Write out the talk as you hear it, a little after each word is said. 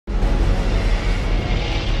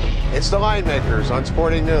It's the Line Makers on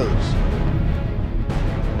Sporting News.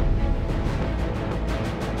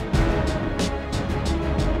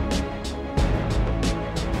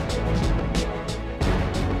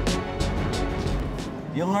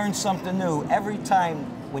 You learn something new every time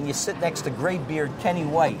when you sit next to graybeard Kenny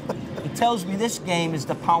White. He tells me this game is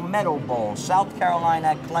the Palmetto Bowl, South Carolina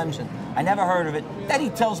at Clemson. I never heard of it. Then he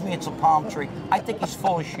tells me it's a palm tree. I think he's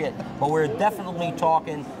full of shit. But we're definitely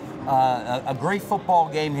talking a great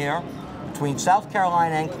football game here between South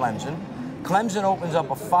Carolina and Clemson. Clemson opens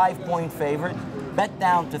up a 5-point favorite, bet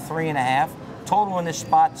down to 3.5. Total in this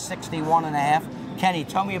spot, 61.5. Kenny,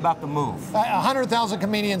 tell me about the move. 100,000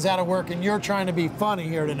 comedians out of work, and you're trying to be funny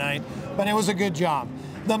here tonight, but it was a good job.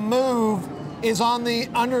 The move is on the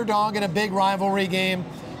underdog in a big rivalry game.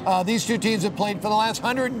 These two teams have played for the last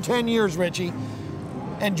 110 years, Richie,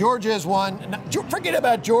 and Georgia has won. Forget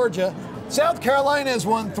about Georgia. South Carolina has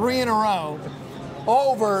won 3 in a row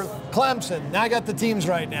over Clemson. Now I got the teams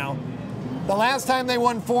right now. The last time they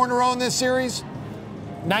won 4 in a row in this series,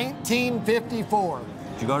 1954.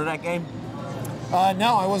 Did you go to that game?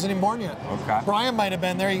 No, I wasn't even born yet. Okay. Brian might have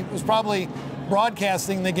been there. He was probably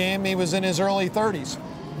broadcasting the game. He was in his early 30s.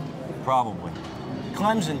 Probably.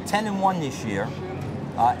 Clemson 10-1 this year,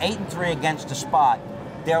 8-3 against the spot.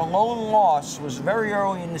 Their lone loss was very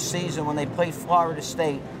early in the season when they played Florida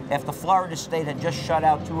State. After Florida State had just shut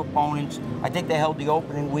out 2 opponents, I think they held the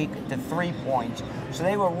opening week to 3 points. So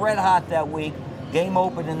they were red hot that week. Game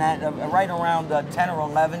opened in that right around 10 or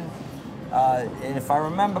 11. And if I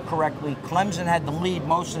remember correctly, Clemson had the lead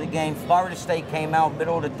most of the game. Florida State came out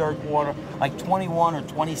middle of the third quarter, like 21 or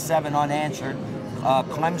 27 unanswered.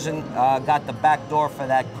 Clemson got the back door for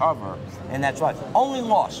that cover, and that's right. Only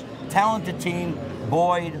loss. Talented team.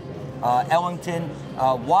 Boyd, Ellington,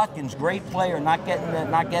 Watkins, great player, not getting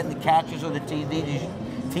the catches or the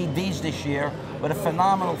TDs this year, but a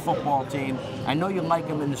phenomenal football team. I know you like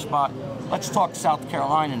them in the spot. Let's talk South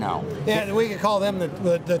Carolina now. Yeah, we could call them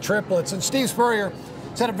the triplets. And Steve Spurrier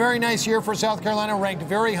has had a very nice year for South Carolina, ranked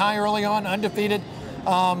very high early on, undefeated.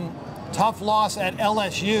 Tough loss at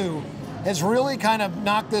LSU has really kind of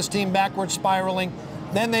knocked this team backwards, spiraling.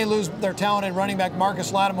 Then they lose their talented running back,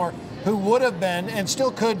 Marcus Lattimore, who would have been and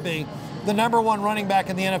still could be the #1 running back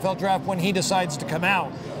in the NFL draft when he decides to come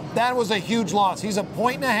out. That was a huge loss. He's a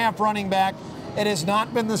 1.5-point running back. It has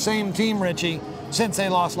not been the same team, Richie, since they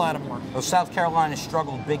lost Lattimore. Well, South Carolina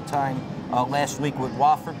struggled big time last week with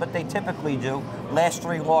Wofford, but they typically do. Last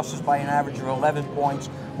 3 losses by an average of 11 points.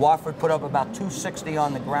 Wofford put up about 260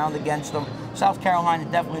 on the ground against them. South Carolina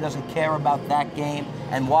definitely doesn't care about that game,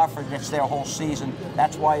 and Wofford, that's their whole season.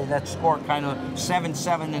 That's why that score kind of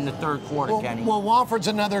 7-7 in the third quarter, Kenny. Well, Wofford's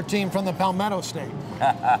another team from the Palmetto State.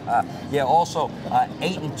 Yeah, also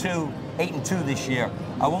 8-2 this year.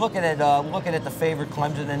 We're looking at the favorite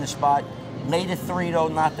Clemson in the spot. Late at 3 though,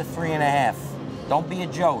 not the 3.5. Don't be a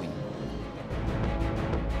Joey.